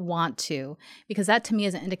not want to? Because that to me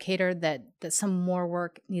is an indicator that some more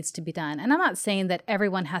work needs to be done. And I'm not saying that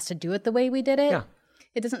everyone has to do it the way we did it. Yeah.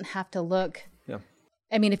 It doesn't have to look. Yeah.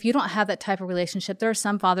 I mean, if you don't have that type of relationship, there are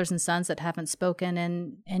some fathers and sons that haven't spoken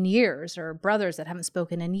in years, or brothers that haven't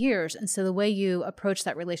spoken in years. And so the way you approach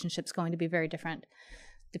that relationship is going to be very different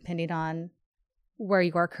depending on where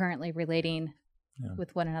you are currently relating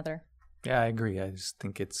with one another. Yeah, I agree. I just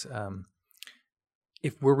think it's,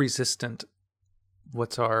 if we're resistant,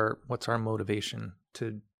 what's our motivation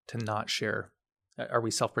to not share? Are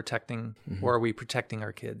we self-protecting, or are we protecting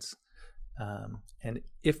our kids? And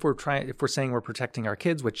if we're saying we're protecting our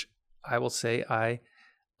kids, which I will say I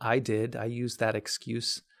used that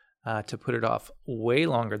excuse to put it off way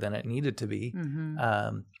longer than it needed to be.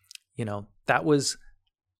 Mm-hmm.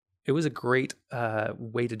 It was a great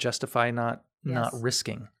way to justify not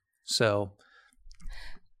risking. So,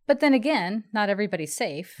 but then again, not everybody's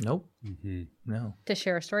safe. Nope. Mm-hmm. No. To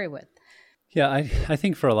share a story with. Yeah, I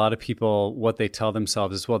think for a lot of people, what they tell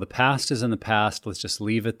themselves is, well, the past is in the past. Let's just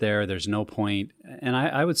leave it there. There's no point. And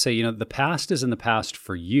I would say, the past is in the past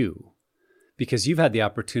for you because you've had the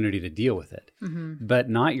opportunity to deal with it, but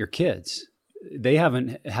not your kids. They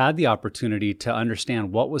haven't had the opportunity to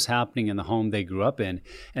understand what was happening in the home they grew up in.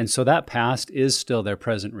 And so that past is still their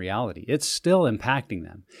present reality. It's still impacting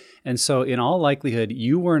them. And so in all likelihood,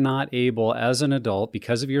 you were not able as an adult,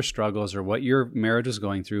 because of your struggles or what your marriage was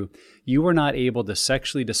going through, you were not able to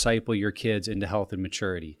sexually disciple your kids into health and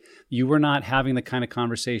maturity. You were not having the kind of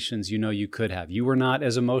conversations you could have. You were not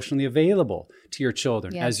as emotionally available to your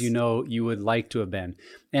children as you would like to have been.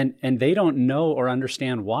 And they don't know or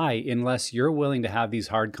understand why unless you're willing to have these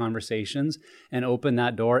hard conversations and open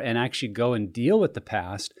that door and actually go and deal with the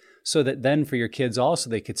past, so that then for your kids also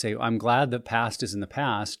they could say, I'm glad the past is in the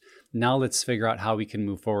past. Now let's figure out how we can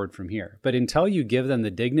move forward from here. But until you give them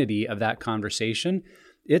the dignity of that conversation,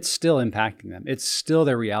 it's still impacting them. It's still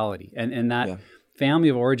their reality. And that family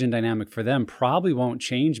of origin dynamic for them probably won't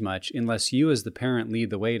change much unless you as the parent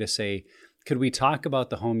lead the way to say, could we talk about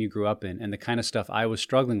the home you grew up in and the kind of stuff I was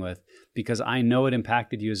struggling with? Because I know it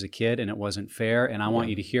impacted you as a kid and it wasn't fair. And I want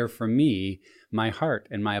you to hear from me my heart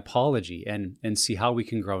and my apology and see how we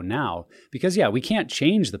can grow now. Because we can't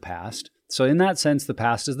change the past. So in that sense, the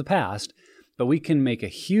past is the past, but we can make a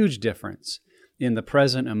huge difference in the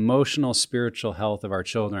present emotional, spiritual health of our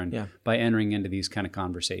children by entering into these kind of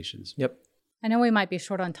conversations. Yep. I know we might be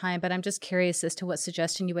short on time, but I'm just curious as to what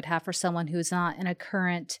suggestion you would have for someone who's not in a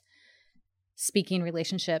current speaking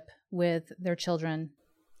relationship with their children.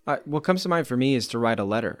 What comes to mind for me is to write a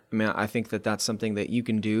letter. I mean, I think that that's something that you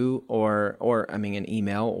can do, or an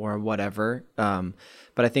email or whatever. But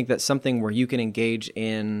I think that's something where you can engage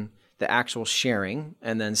in the actual sharing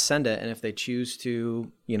and then send it. And if they choose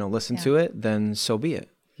to, listen to it, then so be it.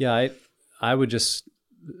 Yeah, I would just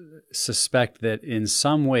suspect that in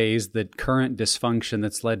some ways the current dysfunction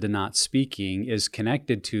that's led to not speaking is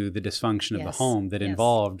connected to the dysfunction of the home that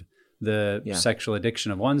involved the sexual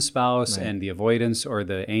addiction of one spouse and the avoidance or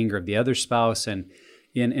the anger of the other spouse. And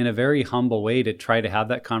in a very humble way to try to have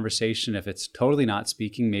that conversation. If it's totally not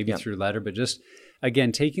speaking, maybe Yep. through letter, but just,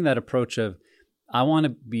 again, taking that approach of, I want to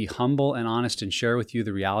be humble and honest and share with you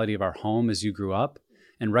the reality of our home as you grew up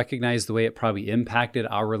and recognize the way it probably impacted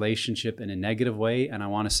our relationship in a negative way. And I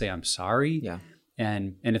want to say, I'm sorry. Yeah.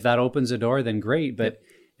 And if that opens a door, then great. But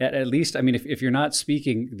at least, I mean, if you're not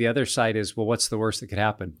speaking, the other side is, well, what's the worst that could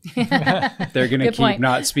happen? They're going to Good keep point.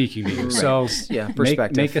 not speaking to you. So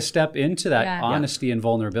Perspective. make a step into that Yeah. honesty and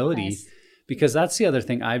vulnerability. Nice. Because that's the other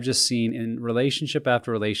thing I've just seen in relationship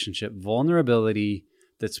after relationship, vulnerability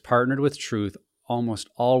that's partnered with truth almost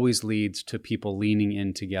always leads to people leaning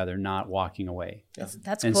in together, not walking away. That's And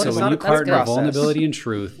quotable. so when you That's partner good. vulnerability and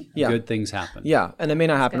truth, Yeah. good things happen. Yeah, and it may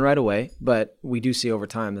not happen right away, but we do see over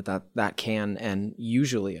time that can, and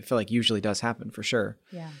usually, I feel like usually does happen for sure.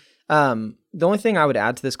 Yeah. The only thing I would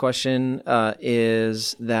add to this question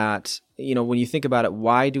is that, you know, when you think about it,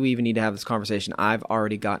 why do we even need to have this conversation? I've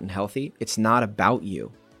already gotten healthy. It's not about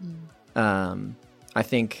you. I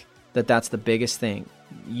think that's the biggest thing.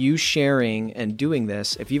 You sharing and doing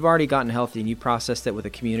this, if you've already gotten healthy and you processed it with a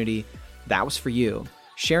community, that was for you.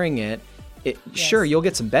 Sharing it, sure, you'll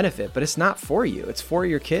get some benefit, but it's not for you. It's for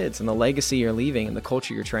your kids and the legacy you're leaving and the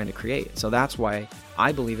culture you're trying to create. So that's why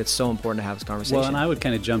I believe it's so important to have this conversation. Well, and I would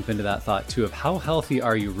kind of jump into that thought too of how healthy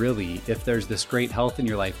are you really if there's this great health in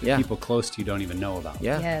your life that people close to you don't even know about?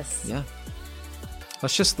 Yeah. Yes. Yeah.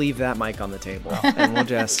 Let's just leave that mic on the table and we'll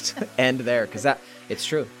just end there because it's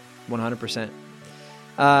true, 100%.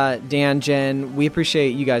 Dan, Jen, we appreciate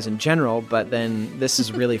you guys in general, but then this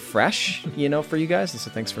is really fresh, you know, for you guys. And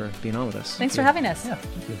so thanks for being on with us. Thanks for having us. Yeah,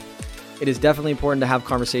 thank you. It is definitely important to have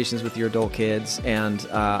conversations with your adult kids. And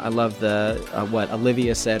I love what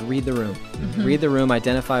Olivia said, read the room. Mm-hmm. Read the room,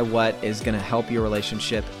 identify what is going to help your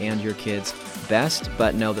relationship and your kids best,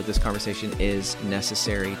 but know that this conversation is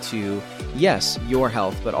necessary to, yes, your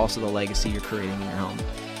health, but also the legacy you're creating in your home.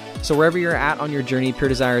 So wherever you're at on your journey, Pure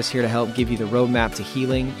Desire is here to help give you the roadmap to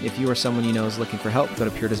healing. If you or someone you know is looking for help, go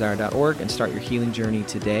to puredesire.org and start your healing journey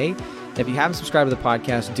today. And if you haven't subscribed to the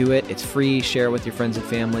podcast, do it. It's free. Share it with your friends and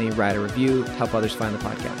family. Write a review. Help others find the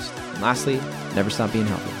podcast. And lastly, never stop being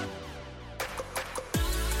healthy.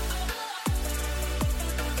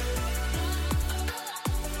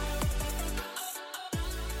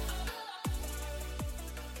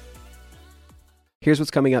 Here's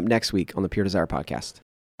what's coming up next week on the Pure Desire podcast.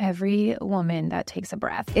 Every woman that takes a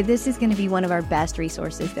breath. This is going to be one of our best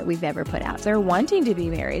resources that we've ever put out. They're wanting to be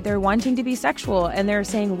married. They're wanting to be sexual. And they're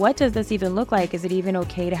saying, what does this even look like? Is it even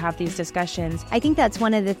okay to have these discussions? I think that's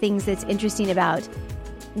one of the things that's interesting about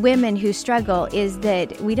women who struggle is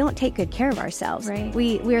that we don't take good care of ourselves. Right.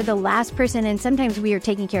 We're the last person, and sometimes we are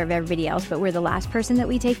taking care of everybody else, but we're the last person that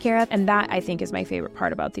we take care of. And that, I think, is my favorite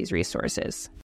part about these resources.